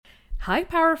Hi,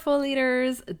 powerful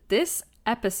leaders. This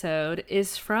episode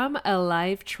is from a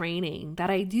live training that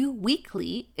I do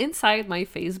weekly inside my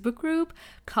Facebook group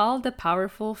called the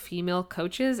Powerful Female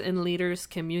Coaches and Leaders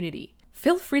Community.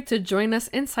 Feel free to join us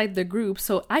inside the group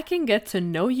so I can get to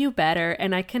know you better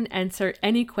and I can answer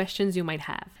any questions you might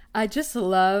have. I just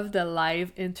love the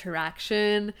live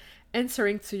interaction,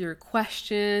 answering to your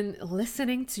question,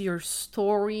 listening to your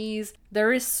stories.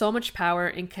 There is so much power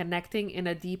in connecting in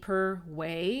a deeper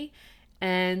way,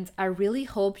 and I really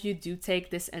hope you do take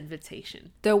this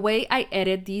invitation. The way I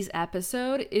edit these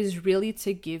episodes is really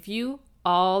to give you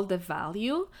all the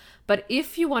value, but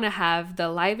if you want to have the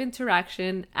live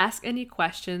interaction, ask any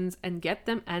questions, and get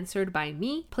them answered by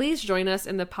me, please join us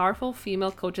in the Powerful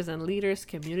Female Coaches and Leaders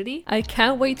community. I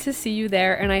can't wait to see you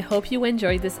there, and I hope you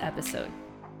enjoyed this episode.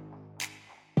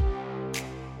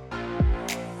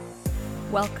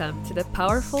 Welcome to the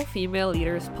Powerful Female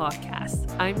Leaders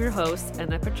Podcast. I'm your host,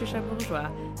 Anna Patricia Bourgeois,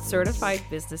 certified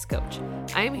business coach.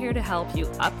 I am here to help you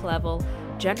up-level,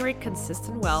 generate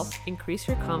consistent wealth, increase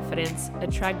your confidence,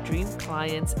 attract dream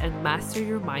clients, and master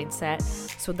your mindset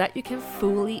so that you can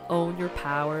fully own your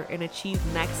power and achieve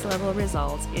next-level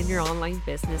results in your online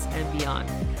business and beyond.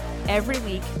 Every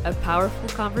week, a powerful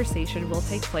conversation will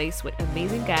take place with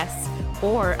amazing guests,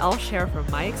 or I'll share from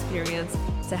my experience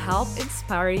to help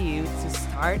inspire you to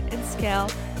start and scale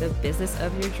the business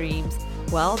of your dreams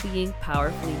while being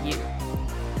powerfully you.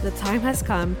 The time has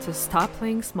come to stop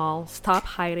playing small, stop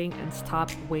hiding, and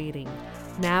stop waiting.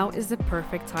 Now is the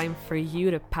perfect time for you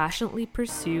to passionately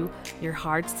pursue your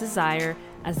heart's desire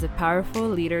as the powerful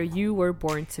leader you were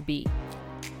born to be.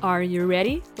 Are you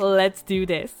ready? Let's do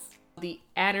this. The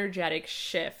energetic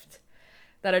shift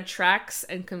that attracts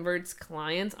and converts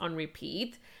clients on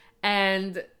repeat.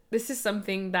 And this is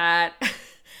something that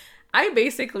I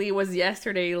basically was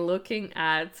yesterday looking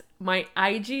at my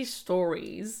IG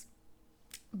stories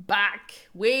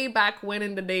way back when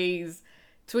in the days,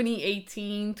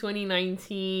 2018,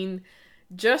 2019,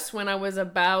 just when I was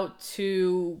about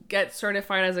to get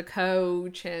certified as a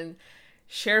coach and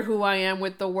share who I am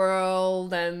with the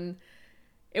world. And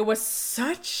it was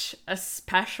such a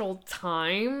special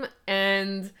time,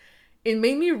 and it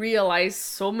made me realize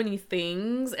so many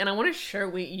things, and I want to share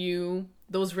with you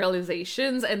those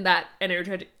realizations and that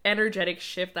energetic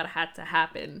shift that had to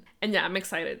happen. And yeah, I'm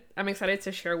excited. I'm excited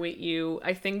to share with you.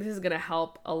 I think this is going to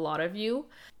help a lot of you.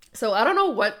 So I don't know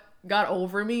what got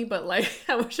over me, but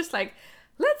I was just like,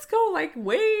 let's go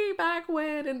way back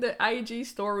when in the IG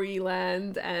story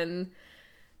land. And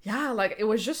yeah, it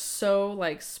was just so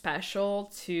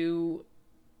special to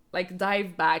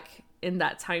dive back in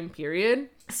that time period,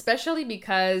 especially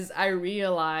because I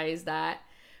realized that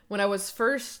when I was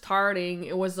first starting,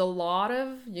 it was a lot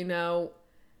of,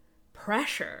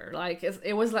 pressure.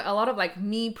 It was a lot of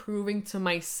me proving to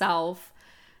myself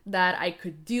that I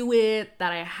could do it,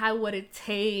 that I had what it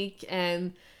take,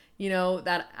 and,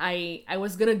 that I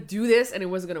was going to do this and it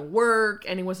was going to work.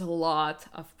 And it was a lot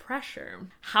of pressure.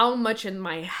 How much in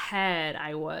my head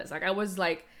I was. I was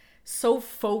so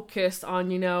focused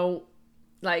on,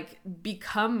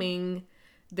 becoming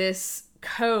this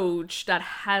coach that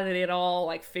had it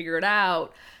all figured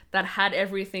out, that had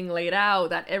everything laid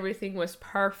out, that everything was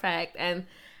perfect, and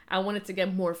I wanted to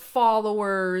get more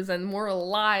followers and more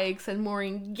likes and more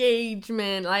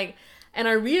engagement, and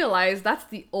I realized that's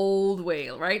the old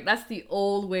way, right? That's the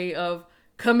old way of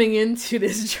coming into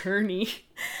this journey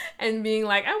and being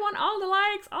I want all the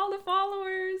likes, all the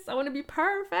followers, I want to be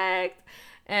perfect.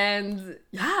 And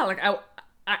yeah,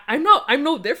 I'm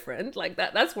no different.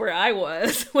 That's where I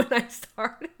was when I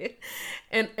started.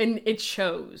 And it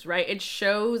shows, right? It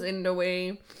shows in the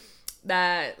way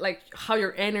that how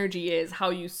your energy is, how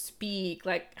you speak,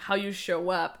 how you show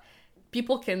up.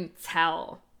 People can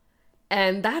tell.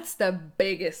 And that's the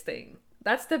biggest thing.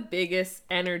 That's the biggest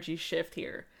energy shift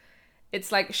here.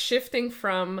 It's shifting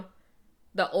from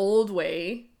the old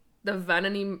way, the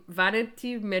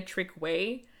vanity metric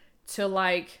way,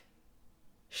 to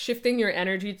shifting your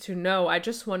energy to no, I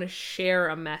just want to share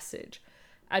a message.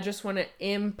 I just want to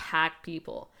impact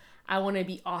people. I want to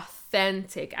be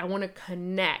authentic. I want to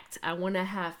connect. I want to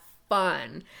have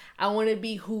fun. I want to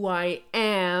be who I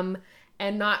am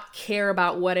and not care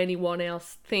about what anyone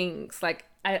else thinks.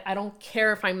 I don't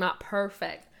care if I'm not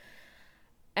perfect.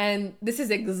 And this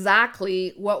is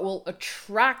exactly what will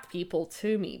attract people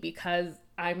to me because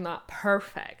I'm not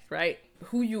perfect, right?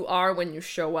 Who you are when you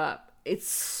show up. It's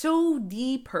so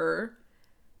deeper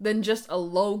than just a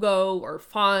logo or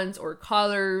fonts or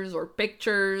colors or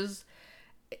pictures.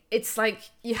 It's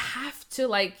you have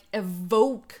to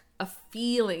evoke a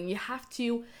feeling. You have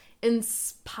to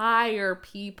inspire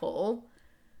people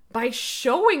by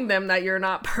showing them that you're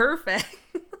not perfect,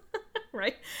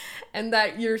 right? And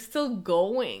that you're still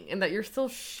going and that you're still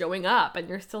showing up and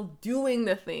you're still doing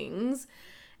the things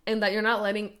and that you're not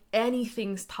letting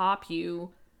anything stop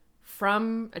you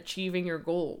from achieving your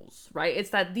goals, right? It's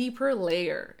that deeper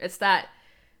layer. It's that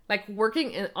like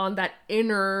working on that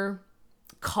inner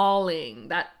calling,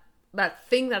 that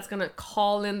thing that's going to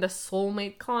call in the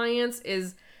soulmate clients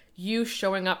is you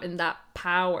showing up in that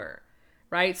power,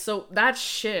 right? So that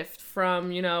shift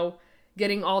from,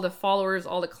 getting all the followers,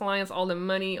 all the clients, all the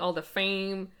money, all the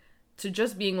fame, to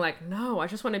just being like, no, I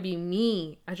just want to be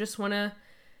me. I just want to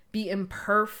be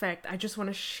imperfect. I just want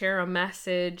to share a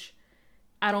message.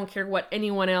 I don't care what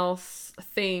anyone else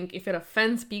think. If it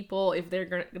offends people, if they're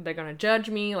gonna judge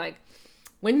me. Like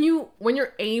when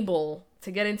you're able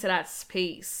to get into that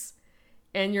space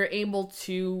and you're able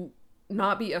to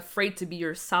not be afraid to be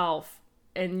yourself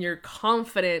and you're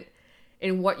confident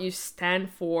in what you stand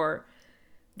for,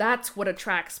 that's what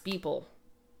attracts people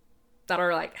that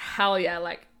are like, hell yeah,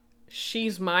 like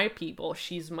she's my people,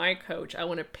 she's my coach, I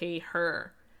want to pay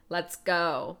her, let's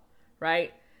go,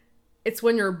 right? It's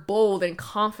when you're bold and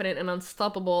confident and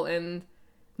unstoppable and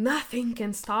nothing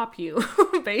can stop you,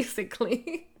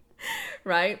 basically,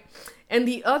 right? And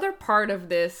the other part of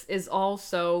this is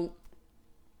also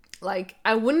like,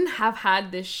 I wouldn't have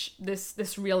had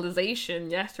this realization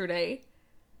yesterday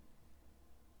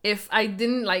if I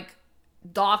didn't like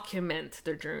document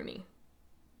the journey.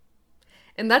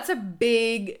 And that's a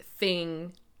big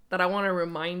thing that I want to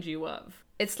remind you of.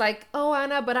 It's like, oh,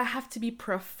 Anna, but I have to be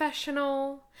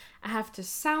professional. I have to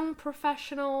sound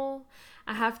professional.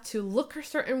 I have to look a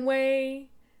certain way.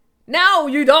 No,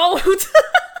 you don't.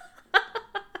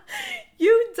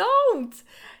 You don't.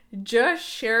 Just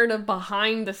share the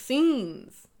behind the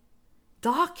scenes.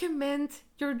 Document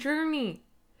your journey.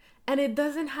 And it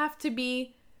doesn't have to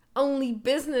be only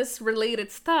business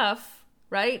related stuff,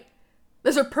 right?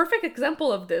 There's a perfect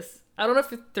example of this. I don't know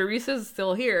if Teresa's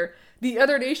still here. The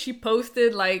other day she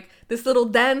posted like this little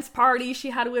dance party she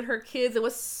had with her kids. It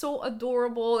was so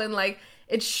adorable, and like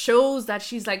it shows that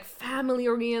she's like family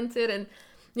oriented, and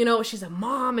she's a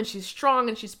mom and she's strong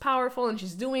and she's powerful and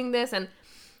she's doing this, and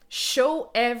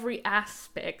show every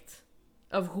aspect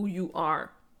of who you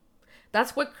are.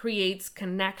 That's what creates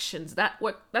connections. That's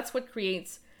what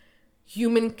creates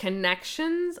human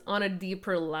connections on a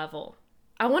deeper level.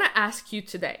 I want to ask you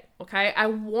today, okay? I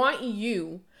want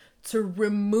you to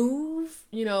remove,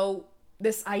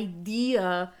 this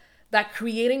idea that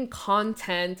creating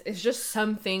content is just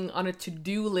something on a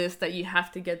to-do list that you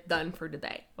have to get done for the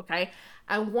day, okay?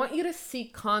 I want you to see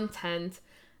content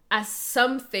as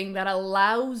something that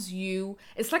allows you,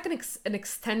 it's like an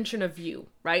extension of you,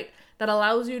 right? That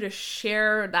allows you to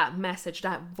share that message,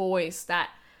 that voice, that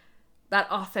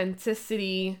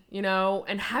authenticity,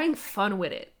 and having fun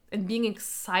with it and being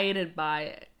excited by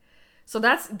it. So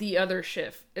that's the other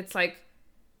shift. It's like,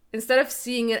 instead of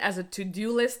seeing it as a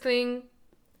to-do list thing,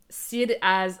 see it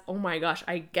as, oh my gosh,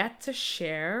 I get to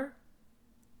share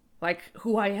like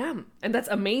who I am. And that's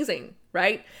amazing,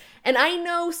 right? And I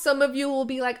know some of you will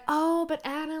be like, oh, but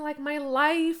Anna, like my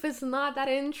life is not that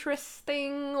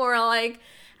interesting, or like,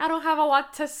 I don't have a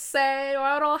lot to say, or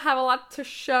I don't have a lot to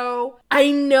show. I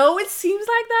know it seems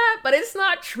like that, but it's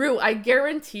not true. I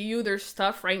guarantee you there's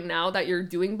stuff right now that you're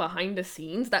doing behind the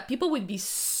scenes that people would be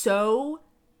so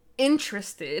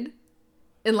interested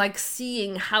in like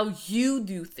seeing how you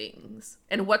do things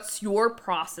and what's your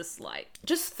process like.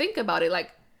 Just think about it.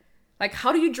 Like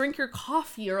how do you drink your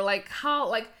coffee, or like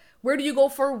where do you go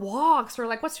for walks, or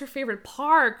like what's your favorite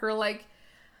park, or like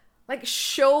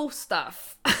show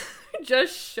stuff.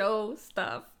 Just show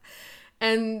stuff.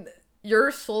 And your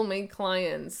soulmate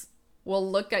clients will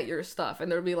look at your stuff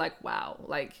and they'll be like, wow,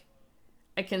 like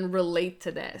I can relate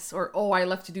to this, or oh, I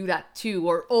love to do that too,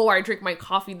 or oh, I drink my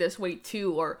coffee this way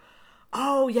too, or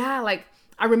oh yeah, like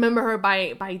I remember her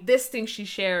by this thing she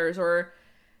shares, or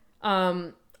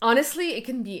honestly, it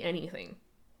can be anything.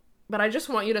 But I just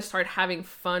want you to start having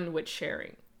fun with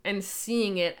sharing and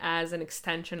seeing it as an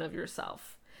extension of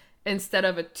yourself instead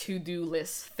of a to-do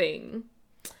list thing.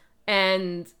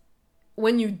 And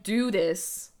when you do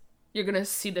this, you're going to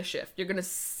see the shift. You're going to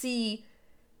see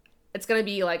it's going to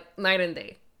be like night and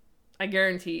day. I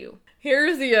guarantee you.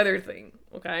 Here's the other thing,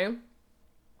 okay?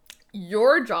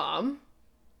 Your job,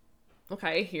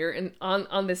 okay, here and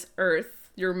on this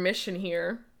earth, your mission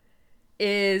here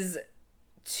is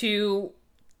to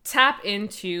tap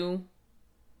into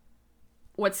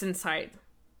what's inside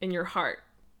in your heart.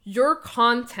 Your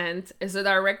content is a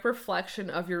direct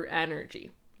reflection of your energy,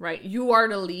 right? You are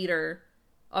the leader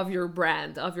of your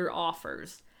brand, of your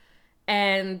offers.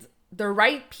 And the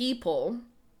right people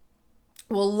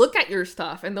will look at your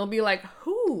stuff and they'll be like,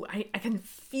 I can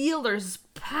feel there's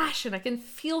passion. I can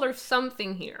feel there's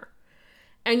something here.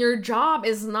 And your job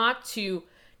is not to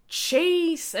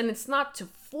chase, and it's not to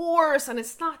force, and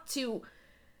it's not to,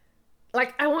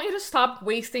 like, I want you to stop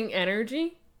wasting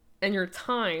energy and your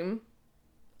time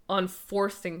on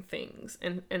forcing things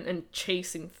and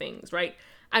chasing things, right?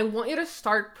 I want you to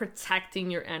start protecting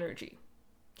your energy.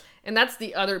 And that's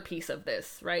the other piece of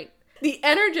this, right? The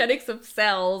energetics of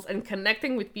sales and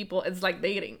connecting with people is like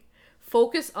dating.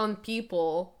 Focus on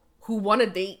people who want to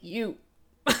date you.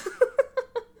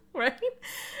 Right?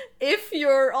 If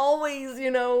you're always,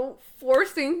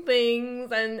 forcing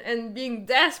things and being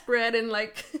desperate and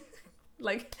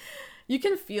like you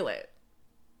can feel it.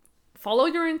 Follow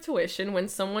your intuition. When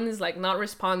someone is like not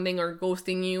responding or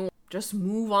ghosting you, just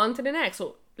move on to the next.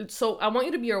 So I want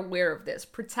you to be aware of this.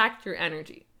 Protect your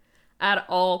energy at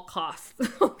all costs.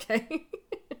 Okay?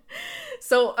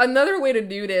 So another way to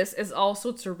do this is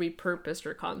also to repurpose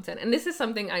your content. And this is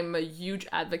something I'm a huge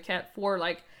advocate for.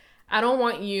 Like, I don't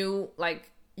want you,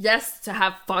 like, yes, to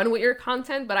have fun with your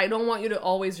content, but I don't want you to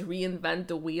always reinvent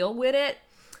the wheel with it.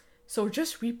 So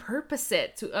just repurpose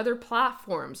it to other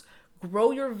platforms.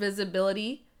 Grow your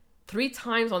visibility 3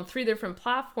 times on 3 different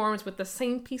platforms with the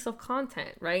same piece of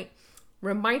content, right?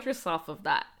 Remind yourself of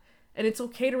that. And it's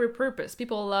okay to repurpose.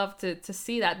 People love to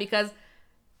see that because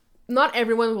not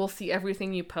everyone will see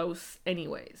everything you post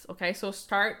anyways, okay? So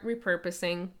start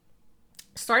repurposing.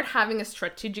 Start having a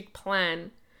strategic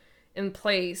plan in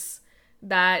place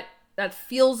that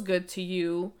feels good to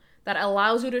you, that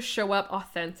allows you to show up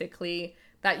authentically,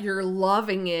 that you're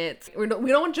loving it. We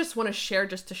don't just want to share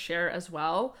just to share as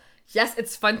well. Yes,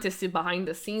 it's fun to see behind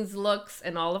the scenes looks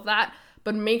and all of that,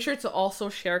 but make sure to also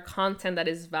share content that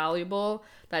is valuable,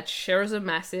 that shares a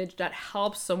message, that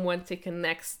helps someone take a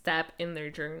next step in their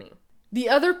journey. The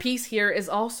other piece here is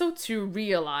also to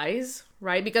realize,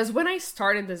 right? Because when I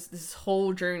started this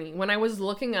whole journey, when I was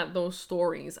looking at those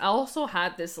stories, I also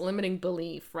had this limiting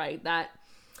belief, right? That,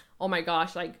 oh my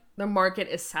gosh, like the market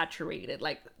is saturated.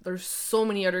 Like there's so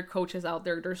many other coaches out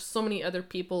there. There's so many other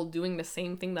people doing the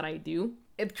same thing that I do.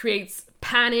 It creates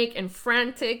panic and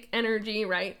frantic energy,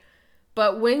 right?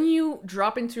 But when you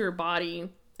drop into your body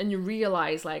and you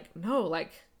realize like, no,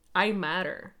 like I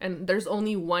matter. And there's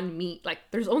only one me, like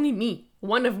there's only me,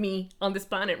 one of me on this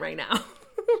planet right now.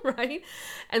 Right?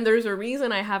 And there's a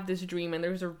reason I have this dream, and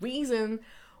there's a reason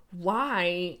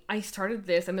why I started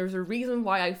this, and there's a reason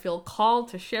why I feel called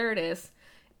to share this.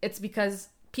 It's because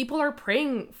people are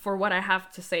praying for what I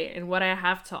have to say and what I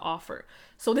have to offer.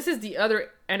 So this is the other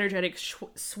energetic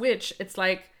switch. It's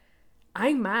like,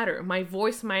 I matter. My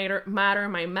voice matter,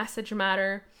 my message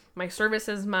matter, my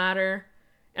services matter,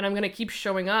 and I'm going to keep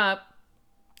showing up,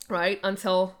 right,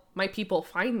 until my people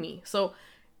find me. So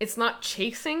it's not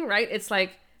chasing, right? It's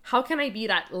like, how can I be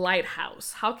that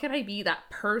lighthouse? How can I be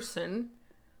that person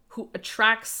who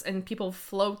attracts and people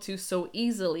flow to so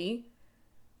easily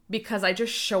because I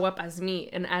just show up as me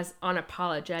and as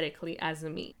unapologetically as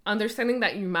me. Understanding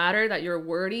that you matter, that you're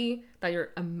worthy, that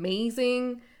you're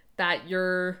amazing, that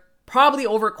you're probably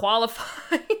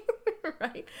overqualified,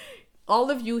 right? All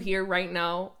of you here right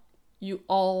now, you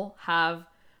all have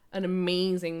an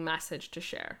amazing message to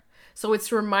share. So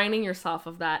it's reminding yourself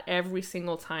of that every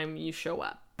single time you show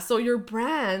up. So your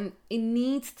brand, it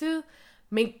needs to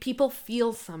make people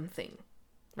feel something,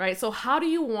 right? So how do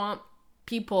you want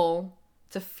people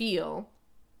to feel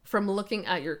from looking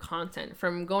at your content,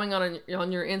 from going on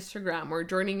your Instagram or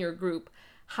joining your group?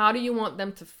 How do you want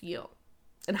them to feel?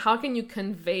 And how can you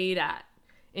convey that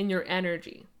in your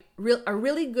energy? A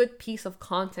really good piece of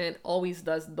content always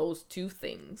does those two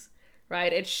things,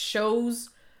 right? It shows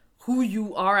who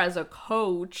you are as a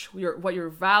coach, what your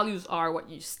values are, what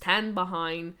you stand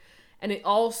behind, and it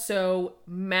also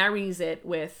marries it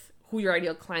with who your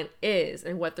ideal client is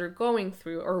and what they're going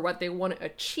through or what they want to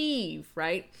achieve,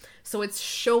 right? So it's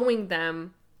showing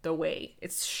them the way.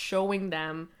 It's showing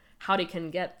them how they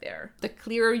can get there. The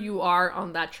clearer you are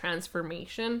on that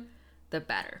transformation, the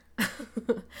better.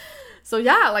 So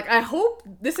yeah, like I hope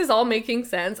this is all making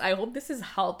sense. I hope this is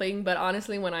helping. But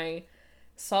honestly, when I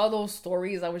saw those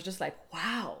stories, I was just like,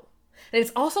 wow. And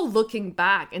it's also looking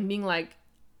back and being like,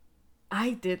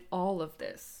 I did all of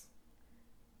this.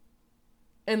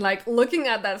 And like looking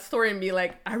at that story and be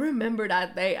like, I remember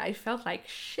that day. I felt like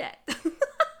shit.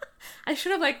 I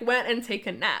should have like went and take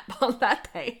a nap on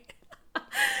that day.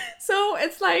 So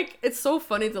it's like, it's so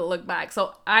funny to look back.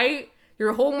 So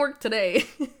your homework today,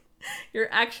 your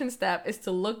action step is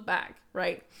to look back,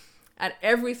 right, at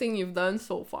everything you've done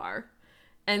so far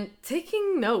and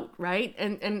taking note, right?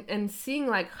 And seeing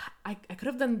like, I could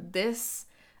have done this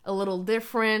a little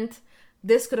different.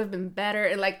 this could have been better,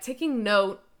 and like taking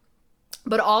note,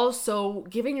 but also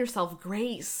giving yourself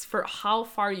grace for how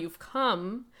far you've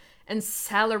come and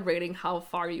celebrating how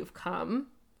far you've come,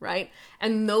 right?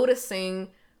 And noticing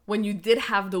when you did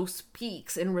have those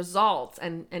peaks in results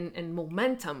and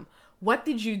momentum, what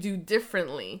did you do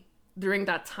differently during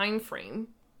that time frame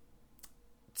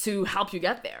to help you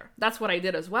get there? That's what I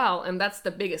did as well. And that's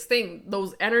the biggest thing.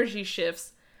 Those energy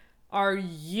shifts are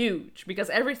huge because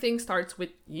everything starts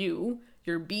with you,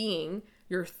 your being,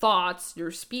 your thoughts, your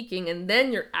speaking, and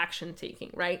then your action taking,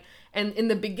 right? And in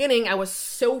the beginning, I was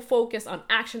so focused on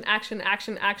action. I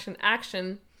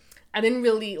didn't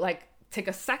really like take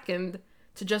a second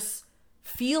to just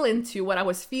feel into what I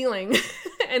was feeling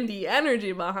and the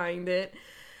energy behind it.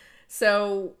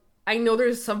 So I know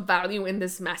there's some value in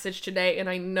this message today, and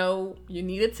I know you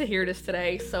needed to hear this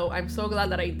today. So I'm so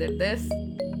glad that I did this.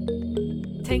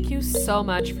 Thank you so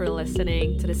much for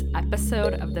listening to this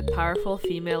episode of the Powerful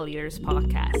Female Leaders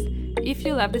podcast. If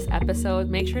you love this episode,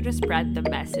 make sure to spread the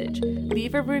message,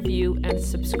 leave a review, and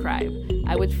subscribe.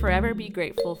 I would forever be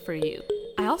grateful for you.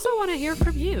 I also want to hear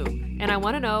from you, and I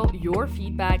want to know your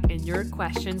feedback and your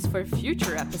questions for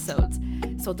future episodes.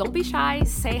 So don't be shy,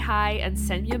 say hi, and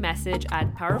send me a message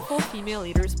at Powerful Female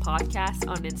Leaders Podcast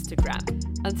on Instagram.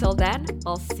 Until then,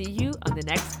 I'll see you on the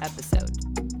next episode.